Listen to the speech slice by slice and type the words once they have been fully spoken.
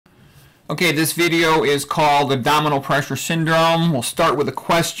Okay, this video is called Abdominal Pressure Syndrome. We'll start with a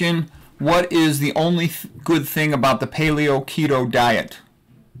question. What is the only good thing about the paleo-keto diet?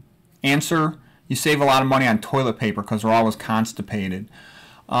 Answer, you save a lot of money on toilet paper because we're always constipated.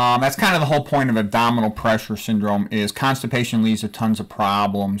 That's kind of the whole point of abdominal pressure syndrome is constipation leads to tons of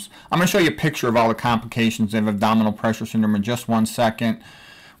problems. I'm going to show you a picture of all the complications of abdominal pressure syndrome in just 1 second.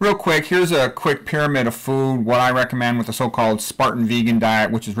 Real quick, here's a quick pyramid of food, what I recommend with the so-called Spartan vegan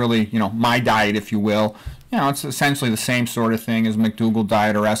diet, which is really, my diet, if you will. It's essentially the same sort of thing as McDougall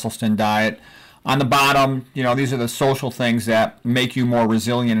diet or Esselstyn diet. On the bottom, these are the social things that make you more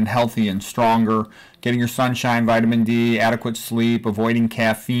resilient and healthy and stronger. Getting your sunshine, vitamin D, adequate sleep, avoiding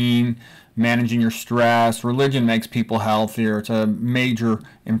caffeine, managing your stress. Religion makes people healthier. It's a major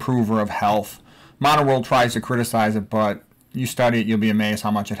improver of health. Modern world tries to criticize it, but you study it, you'll be amazed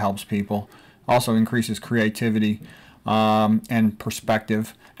how much it helps people. Also increases creativity and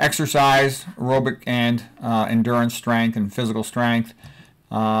perspective. Exercise, aerobic and endurance strength and physical strength.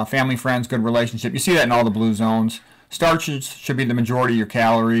 Family, friends, good relationship. You see that in all the blue zones. Starches should be the majority of your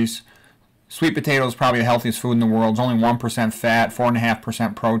calories. Sweet potato is probably the healthiest food in the world. It's only 1% fat,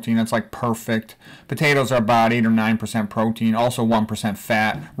 4.5% protein. That's like perfect. Potatoes are about 8 or 9% protein, also 1%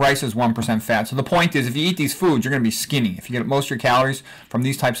 fat. Rice is 1% fat. So the point is, if you eat these foods, you're going to be skinny. If you get most of your calories from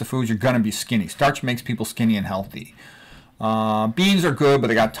these types of foods, you're going to be skinny. Starch makes people skinny and healthy. Beans are good, but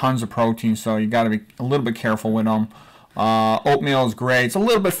they got tons of protein, so you got to be a little bit careful with them. Oatmeal is great. It's a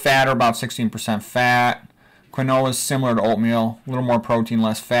little bit fatter, about 16% fat. Quinoa is similar to oatmeal, a little more protein,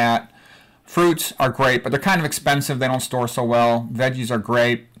 less fat. Fruits are great, but they're kind of expensive. They don't store so well. Veggies are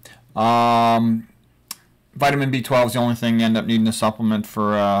great. Vitamin B12 is the only thing you end up needing to supplement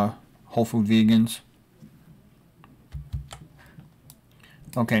for whole food vegans.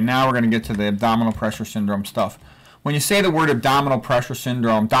 Okay, now we're going to get to the abdominal pressure syndrome stuff. When you say the word abdominal pressure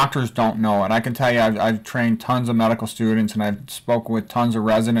syndrome, doctors don't know it. I can tell you I've trained tons of medical students and I've spoken with tons of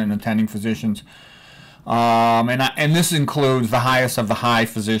resident and attending physicians. And this includes the highest of the high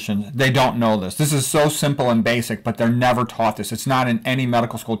physicians. They don't know this. This is so simple and basic, but they're never taught this. It's not in any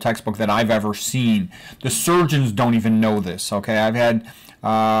medical school textbook that I've ever seen. The surgeons don't even know this, okay? I've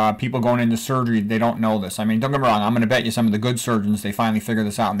had people going into surgery, they don't know this. I mean, don't get me wrong, I'm going to bet you some of the good surgeons, they finally figure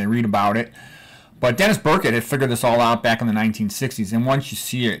this out and they read about it. But Dennis Burkitt had figured this all out back in the 1960s, and once you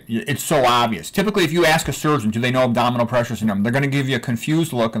see it, it's so obvious. Typically, if you ask a surgeon, do they know abdominal pressure syndrome, they're going to give you a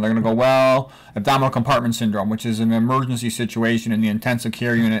confused look, and they're going to go, well, abdominal compartment syndrome, which is an emergency situation in the intensive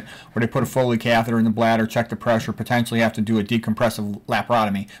care unit where they put a Foley catheter in the bladder, check the pressure, potentially have to do a decompressive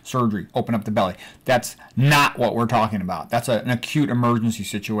laparotomy, surgery, open up the belly. That's not what we're talking about. That's an acute emergency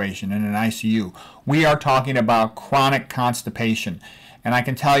situation in an ICU. We are talking about chronic constipation, and I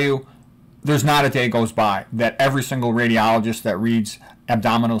can tell you, there's not a day goes by that every single radiologist that reads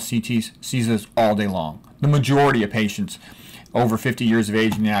abdominal CTs sees this all day long. The majority of patients over 50 years of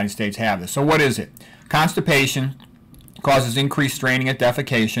age in the United States have this. So what is it? Constipation causes increased straining at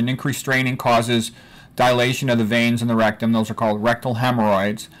defecation. Increased straining causes dilation of the veins in the rectum. Those are called rectal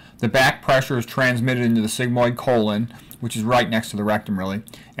hemorrhoids. The back pressure is transmitted into the sigmoid colon, which is right next to the rectum really.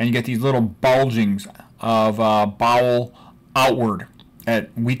 And you get these little bulgings of bowel outward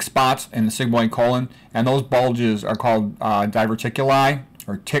at weak spots in the sigmoid colon, and those bulges are called diverticuli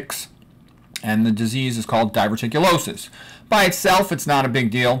or tics, and the disease is called diverticulosis. By itself, it's not a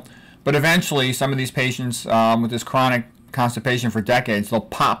big deal, but eventually some of these patients with this chronic constipation for decades, they'll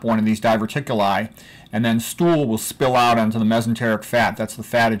pop one of these diverticuli, and then stool will spill out onto the mesenteric fat. That's the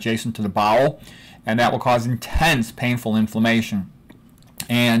fat adjacent to the bowel, and that will cause intense painful inflammation.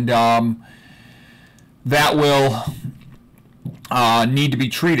 And that will need to be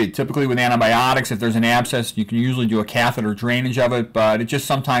treated, typically with antibiotics. If there's an abscess, you can usually do a catheter drainage of it, but it just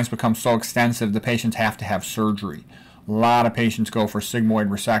sometimes becomes so extensive the patients have to have surgery. A lot of patients go for sigmoid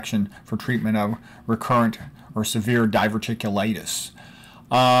resection for treatment of recurrent or severe diverticulitis.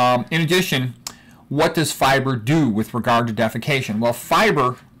 In addition, what does fiber do with regard to defecation? Well,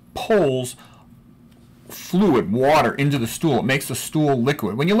 fiber pulls fluid, water, into the stool. It makes the stool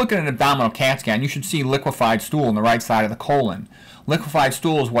liquid. When you look at an abdominal CAT scan, you should see liquefied stool on the right side of the colon. Liquefied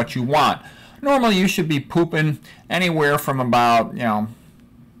stool is what you want. Normally, you should be pooping anywhere from about,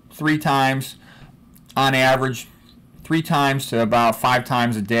 3 times on average, 3 times to about 5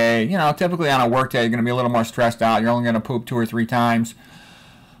 times a day. Typically on a work day, you're going to be a little more stressed out. You're only going to poop 2 or 3 times.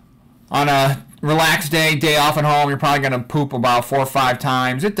 On a relaxed day off at home, you're probably going to poop about 4 or 5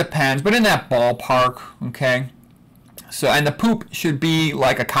 times. It depends, but in that ballpark, okay? So, and the poop should be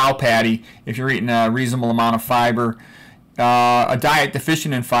like a cow patty if you're eating a reasonable amount of fiber. A diet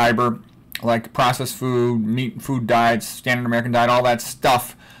deficient in fiber, like processed food, meat food diets, standard American diet, all that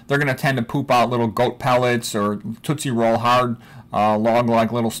stuff, they're going to tend to poop out little goat pellets or Tootsie Roll hard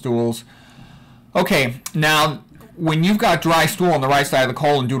log-like little stools. Okay, now when you've got dry stool on the right side of the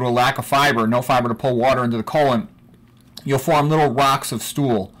colon due to a lack of fiber, no fiber to pull water into the colon, you'll form little rocks of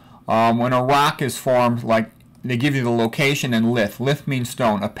stool. When a rock is formed, like they give you the location and lith. Lith means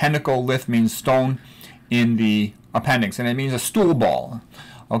stone. Appendicle, lith means stone in the appendix, and it means a stool ball.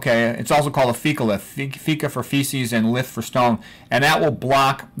 Okay, it's also called a fecalith. Feca for feces and lith for stone, and that will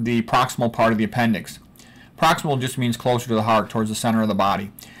block the proximal part of the appendix. Proximal just means closer to the heart, towards the center of the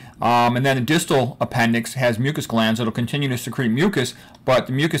body. And then the distal appendix has mucus glands that will continue to secrete mucus, but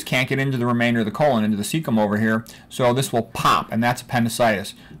the mucus can't get into the remainder of the colon, into the cecum over here, so this will pop, and that's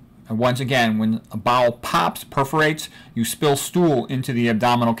appendicitis. And once again, when a bowel pops, perforates, you spill stool into the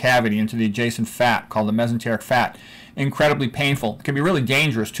abdominal cavity, into the adjacent fat called the mesenteric fat. Incredibly painful. It can be really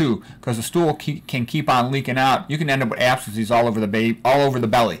dangerous too, because the stool can keep on leaking out. You can end up with abscesses all over the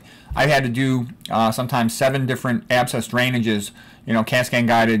belly. I've had to do sometimes 7 different abscess drainages, CAT-scan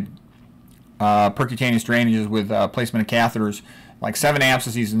guided percutaneous drainages with placement of catheters, like 7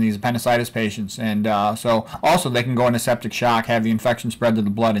 abscesses in these appendicitis patients, and so also they can go into septic shock, have the infection spread to the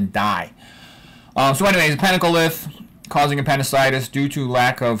blood, and die. So anyways, appendicle lith causing appendicitis due to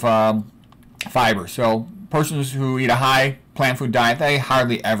lack of fiber. So persons who eat a high plant food diet, they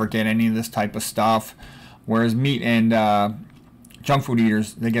hardly ever get any of this type of stuff, whereas meat and junk food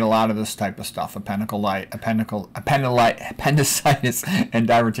eaters, they get a lot of this type of stuff, appendicitis and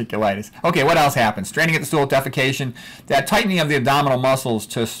diverticulitis. Okay, what else happens? Straining at the stool, defecation. That tightening of the abdominal muscles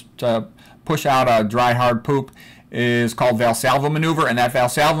to push out a dry, hard poop is called Valsalva maneuver, and that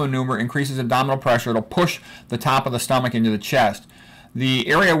Valsalva maneuver increases abdominal pressure. It'll push the top of the stomach into the chest. The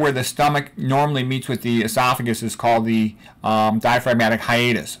area where the stomach normally meets with the esophagus is called the diaphragmatic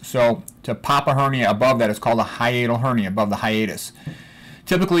hiatus. So to pop a hernia above that is called a hiatal hernia, above the hiatus.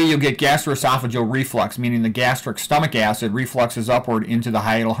 Typically, you'll get gastroesophageal reflux, meaning the gastric stomach acid refluxes upward into the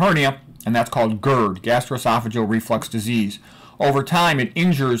hiatal hernia, and that's called GERD, gastroesophageal reflux disease. Over time, it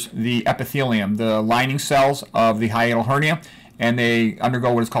injures the epithelium, the lining cells of the hiatal hernia, and they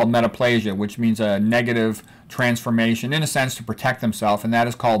undergo what is called metaplasia, which means a negative transformation, in a sense, to protect themselves, and that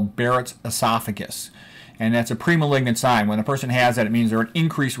is called Barrett's esophagus. And that's a premalignant sign. When a person has that, it means they're at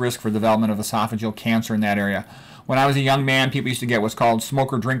increased risk for development of esophageal cancer in that area. When I was a young man, people used to get what's called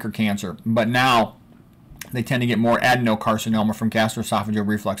smoker-drinker cancer, but now they tend to get more adenocarcinoma from gastroesophageal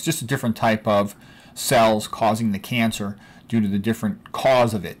reflux, just a different type of cells causing the cancer due to the different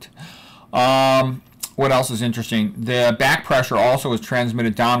cause of it. What else is interesting? The back pressure also is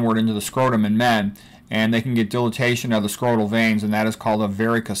transmitted downward into the scrotum in men, and they can get dilatation of the scrotal veins, and that is called a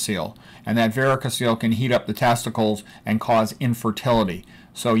varicocele. And that varicocele can heat up the testicles and cause infertility.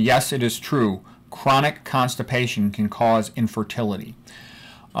 So yes, it is true. Chronic constipation can cause infertility.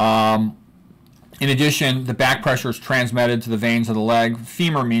 In addition, the back pressure is transmitted to the veins of the leg.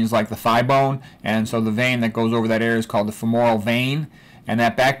 Femur means like the thigh bone, and so the vein that goes over that area is called the femoral vein. And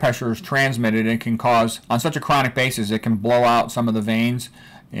that back pressure is transmitted and can cause, on such a chronic basis, it can blow out some of the veins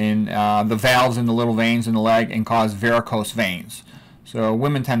in the valves in the little veins in the leg and cause varicose veins. So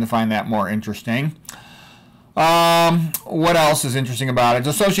women tend to find that more interesting. What else is interesting about it? It's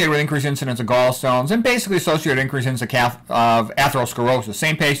associated with increased incidence of gallstones and basically associated with increased incidence of atherosclerosis.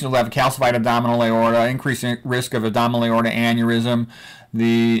 Same patients will have a calcified abdominal aorta, increased risk of abdominal aorta aneurysm.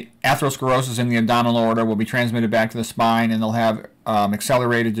 The atherosclerosis in the abdominal aorta will be transmitted back to the spine, and they'll have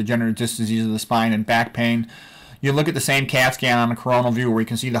accelerated degenerative disc disease of the spine and back pain. You look at the same CAT scan on a coronal view where you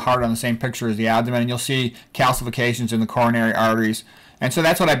can see the heart on the same picture as the abdomen, and you'll see calcifications in the coronary arteries. And so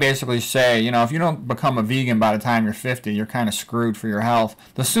that's what I basically say. If you don't become a vegan by the time you're 50, you're kind of screwed for your health.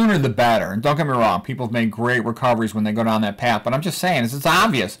 The sooner the better. And don't get me wrong, people have made great recoveries when they go down that path. But I'm just saying, it's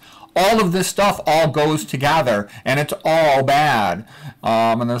obvious. All of this stuff all goes together, and it's all bad.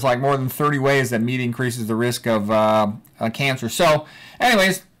 And there's like more than 30 ways that meat increases the risk of cancer. So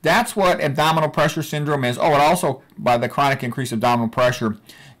anyways, that's what abdominal pressure syndrome is. Oh, it also, by the chronic increased abdominal pressure,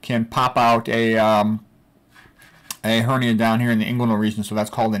 can pop out a hernia down here in the inguinal region, so that's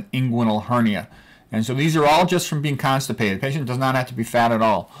called an inguinal hernia. And so these are all just from being constipated. The patient does not have to be fat at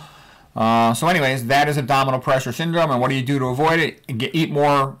all. So anyways, that is abdominal pressure syndrome, and what do you do to avoid it? Eat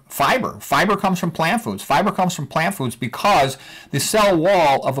more fiber. Fiber comes from plant foods. Fiber comes from plant foods because the cell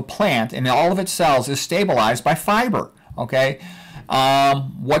wall of a plant and all of its cells is stabilized by fiber. Okay?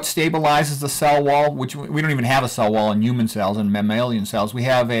 What stabilizes the cell wall? Which we don't even have a cell wall in human cells and mammalian cells. We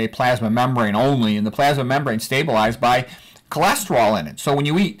have a plasma membrane only, and the plasma membrane is stabilized by cholesterol in it. So when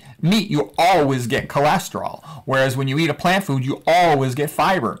you eat meat, you always get cholesterol, whereas when you eat a plant food, you always get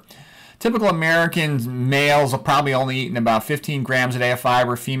fiber. Typical Americans, males, are probably only eating about 15 grams a day of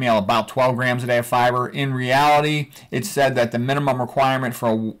fiber, female about 12 grams a day of fiber. In reality, it's said that the minimum requirement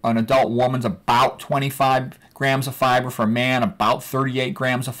for an adult woman's about 25 grams of fiber, for a man about 38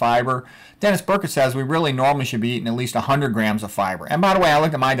 grams of fiber. Dennis Burkett says we really normally should be eating at least 100 grams of fiber. And by the way, I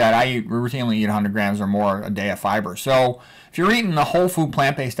looked at my diet, I routinely eat 100 grams or more a day of fiber. So if you're eating a whole food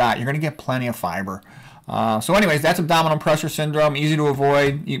plant-based diet, you're going to get plenty of fiber. So anyways, that's abdominal pressure syndrome. Easy to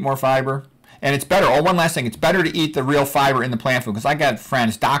avoid. Eat more fiber. And it's better. Oh, one last thing. It's better to eat the real fiber in the plant food. Because I got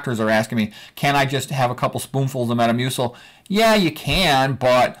friends, doctors are asking me, can I just have a couple spoonfuls of Metamucil? Yeah, you can,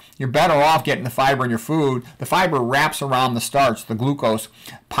 but you're better off getting the fiber in your food. The fiber wraps around the starch, the glucose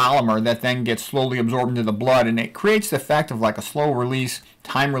polymer, that then gets slowly absorbed into the blood. And it creates the effect of like a slow release,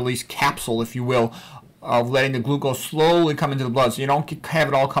 time release capsule, if you will, of letting the glucose slowly come into the blood, so you don't have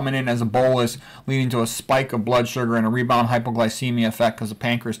it all coming in as a bolus, leading to a spike of blood sugar and a rebound hypoglycemia effect, because the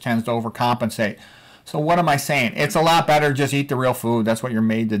pancreas tends to overcompensate. So what am I saying? It's a lot better, just eat the real food. That's what you're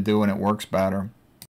made to do, and it works better.